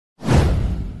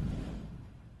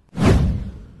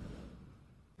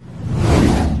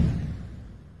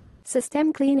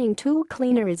Systemcleaning tool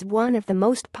cleaner is one of the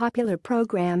most popular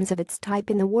programs of its type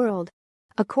in the world.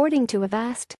 According to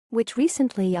Avast, which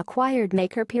recently acquired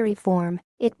maker Piriform,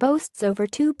 it boasts over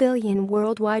 2 billion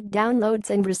worldwide downloads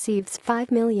and receives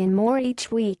 5 million more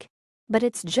each week. But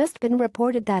it's just been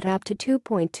reported that up to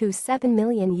 2.27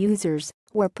 million users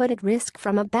were put at risk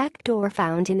from a backdoor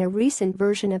found in a recent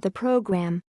version of the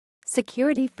program.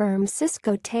 Security firm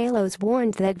Cisco Talos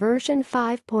warned that version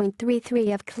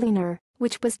 5.33 of Cleaner,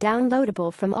 which was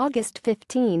downloadable from August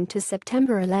 15 to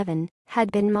September 11,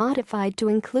 had been modified to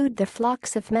include the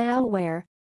flux of malware.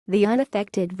 The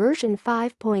unaffected version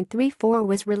 5.34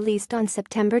 was released on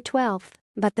September 12,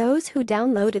 but those who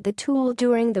downloaded the tool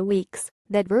during the weeks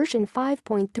that version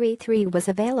 5.33 was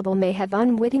available may have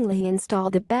unwittingly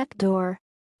installed a backdoor.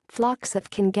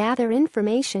 Floxof can gather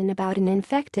information about an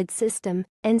infected system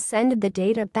and send the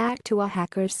data back to a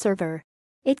hacker's server.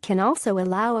 It can also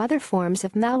allow other forms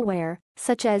of malware,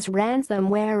 such as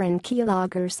ransomware and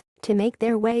keyloggers, to make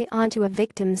their way onto a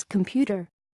victim's computer.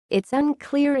 It's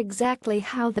unclear exactly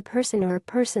how the person or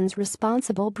persons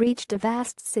responsible breached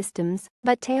Avast systems,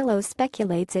 but Talos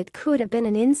speculates it could have been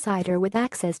an insider with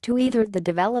access to either the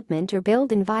development or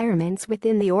build environments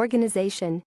within the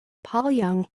organization. Paul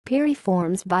Young,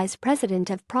 Piriform's vice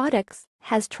president of products,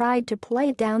 has tried to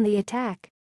play down the attack.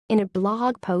 In a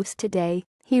blog post today,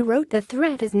 he wrote the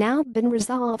threat has now been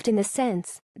resolved in the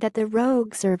sense that the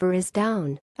rogue server is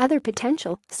down. Other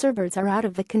potential servers are out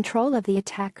of the control of the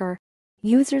attacker.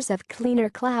 Users of Cleaner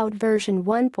Cloud version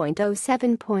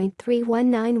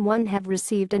 1.07.3191 have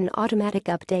received an automatic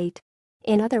update.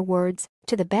 In other words,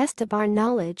 to the best of our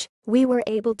knowledge, we were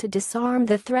able to disarm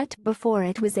the threat before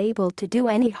it was able to do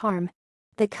any harm.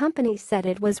 The company said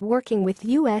it was working with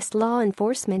U.S. law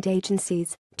enforcement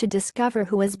agencies to discover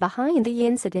who was behind the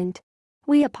incident.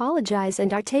 We apologize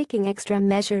and are taking extra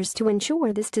measures to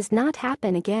ensure this does not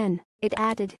happen again, it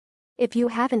added. If you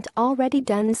haven't already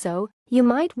done so, you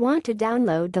might want to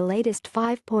download the latest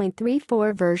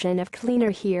 5.34 version of Cleaner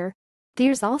here.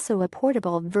 There's also a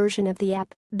portable version of the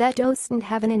app that doesn't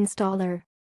have an installer.